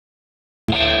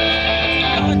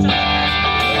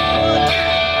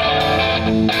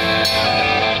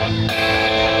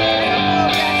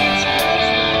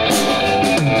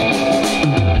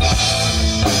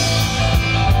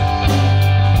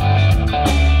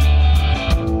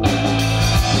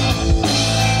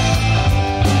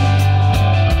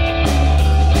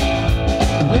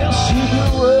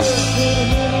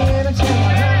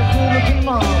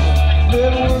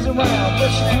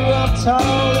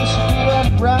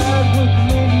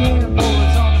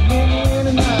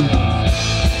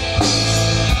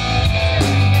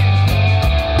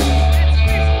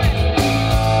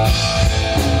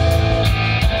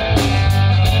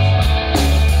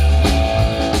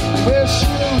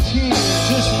kid,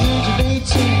 just the age of 18.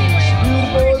 She blew the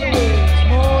boys away, it's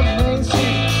more than they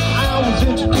see. I was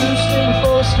introduced and we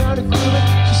both started grooving.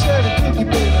 She said, I dig you,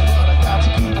 baby, but I got to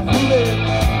keep it moving.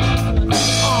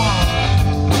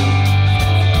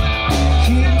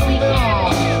 Keep moving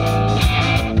on.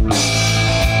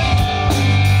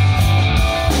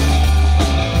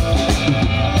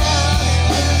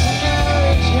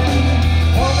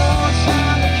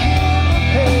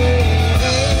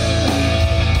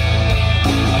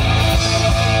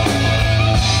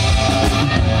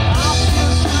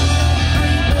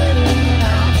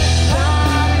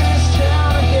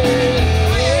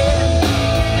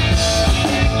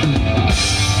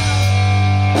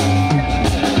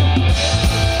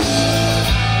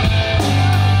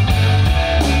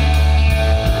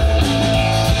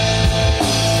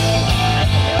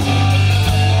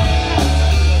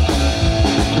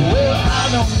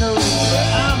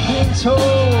 Told you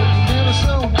never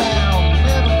slow down, you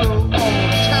never grow old. I'm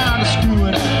tired of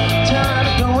screwing up, tired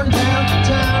of going down,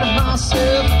 tired of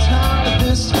myself, tired of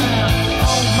this town.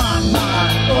 Oh my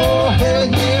mind, oh hell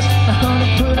yes, I'm gonna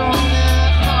put on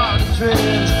that party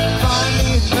dress. Find me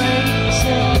a drink,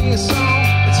 sing me a song,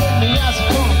 and take me out some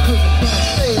fun, 'cause I can't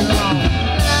stay long.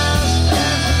 Last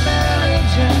dance of Mary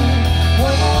Jane,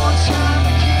 one more time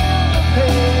to kill the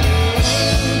pain.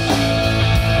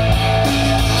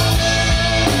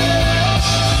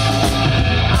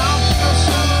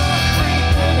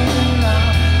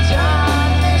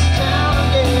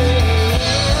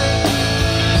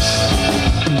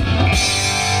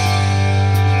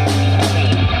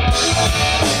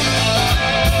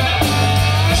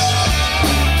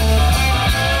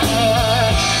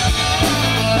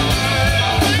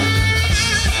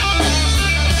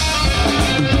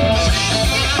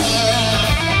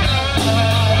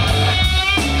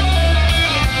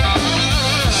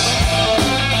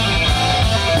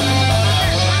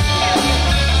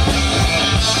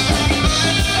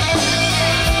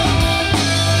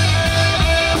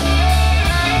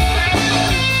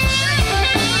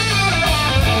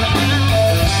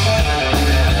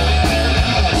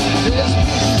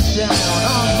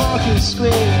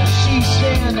 Square, she's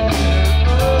standing in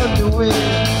her underwear,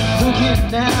 looking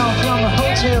down from a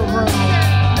hotel room.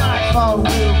 Nightfall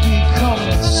will be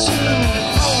coming soon.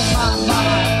 Oh my,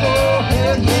 oh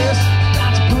hell yes,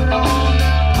 got to put on